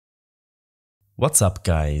What's up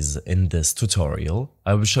guys, in this tutorial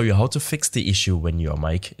I will show you how to fix the issue when your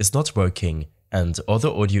mic is not working and other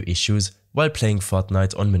audio issues while playing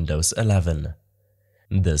Fortnite on Windows 11.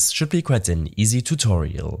 This should be quite an easy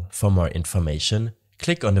tutorial. For more information,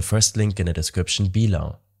 click on the first link in the description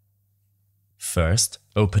below. First,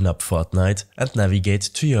 open up Fortnite and navigate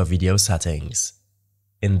to your video settings.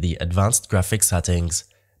 In the advanced graphics settings,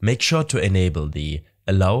 make sure to enable the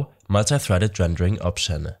Allow multi-threaded rendering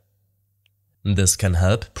option. This can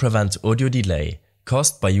help prevent audio delay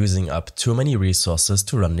caused by using up too many resources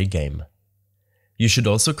to run the game. You should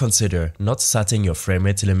also consider not setting your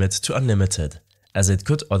framerate limit to unlimited, as it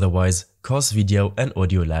could otherwise cause video and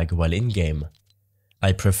audio lag while in-game.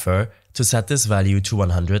 I prefer to set this value to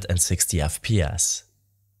 160 FPS.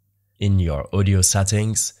 In your audio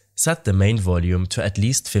settings, set the main volume to at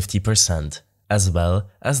least 50%, as well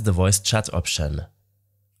as the voice chat option.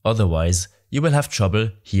 Otherwise, you will have trouble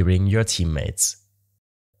hearing your teammates.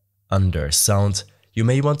 Under Sound, you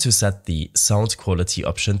may want to set the sound quality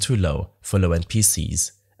option to low for low-end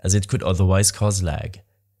PCs, as it could otherwise cause lag.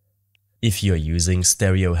 If you're using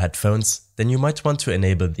stereo headphones, then you might want to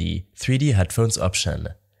enable the 3D headphones option,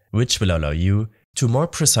 which will allow you to more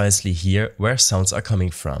precisely hear where sounds are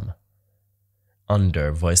coming from.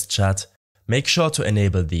 Under Voice Chat, make sure to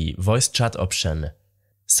enable the Voice Chat option.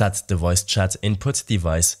 Set the voice chat input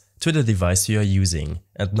device to the device you are using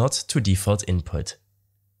and not to default input.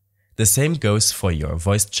 The same goes for your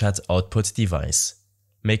voice chat output device.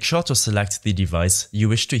 Make sure to select the device you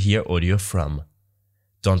wish to hear audio from.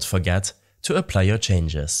 Don't forget to apply your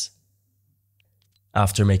changes.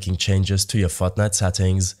 After making changes to your Fortnite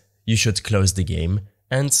settings, you should close the game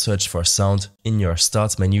and search for sound in your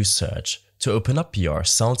Start menu search to open up your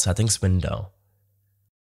sound settings window.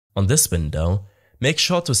 On this window, make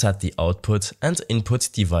sure to set the output and input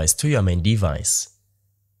device to your main device.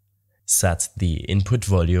 Set the input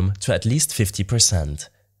volume to at least 50%,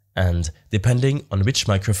 and depending on which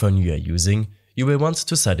microphone you are using, you will want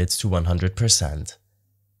to set it to 100%.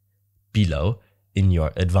 Below, in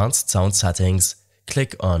your advanced sound settings,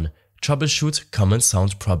 click on Troubleshoot Common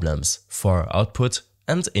Sound Problems for output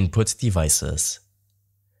and input devices.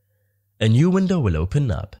 A new window will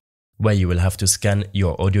open up, where you will have to scan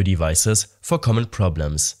your audio devices for common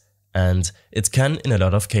problems, and it can in a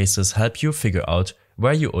lot of cases help you figure out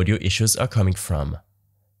where your audio issues are coming from.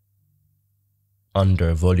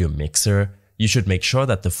 Under Volume Mixer, you should make sure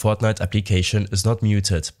that the Fortnite application is not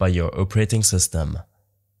muted by your operating system.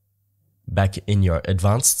 Back in your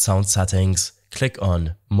advanced sound settings, click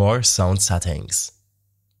on More Sound Settings.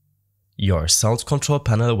 Your sound control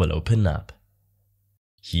panel will open up.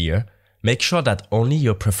 Here, make sure that only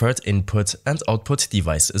your preferred input and output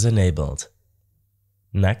device is enabled.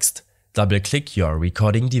 Next, double-click your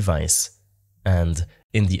recording device, and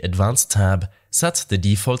in the Advanced tab, set the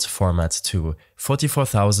default format to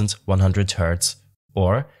 44,100 Hz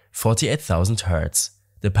or 48,000 Hz,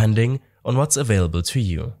 depending on what's available to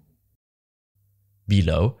you.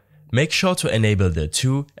 Below, make sure to enable the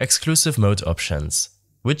two exclusive mode options,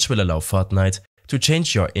 which will allow Fortnite to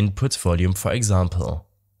change your input volume, for example.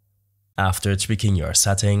 After tweaking your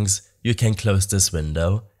settings, you can close this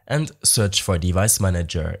window and search for Device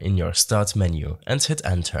Manager in your Start menu and hit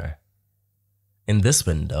Enter. In this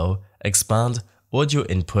window, expand Audio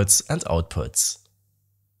Inputs and Outputs.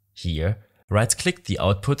 Here, right-click the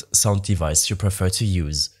output sound device you prefer to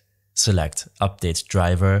use, select Update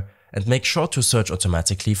Driver and make sure to search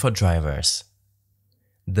automatically for drivers.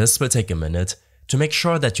 This will take a minute to make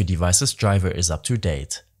sure that your device's driver is up to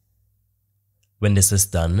date. When this is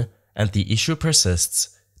done, and the issue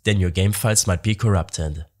persists, then your game files might be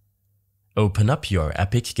corrupted. Open up your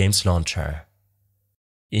Epic Games Launcher.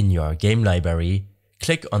 In your game library,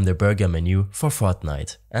 click on the burger menu for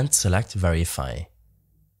Fortnite and select Verify.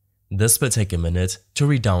 This will take a minute to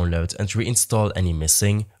re-download and reinstall any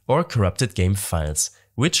missing or corrupted game files,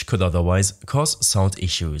 which could otherwise cause sound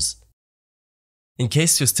issues. In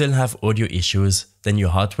case you still have audio issues, then your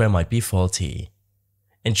hardware might be faulty.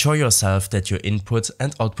 Ensure yourself that your input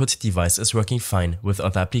and output device is working fine with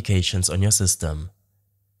other applications on your system.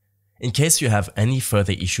 In case you have any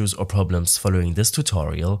further issues or problems following this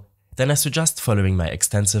tutorial, then I suggest following my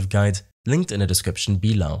extensive guide linked in the description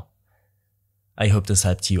below. I hope this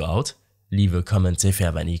helped you out. Leave a comment if you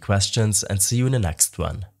have any questions and see you in the next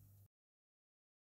one.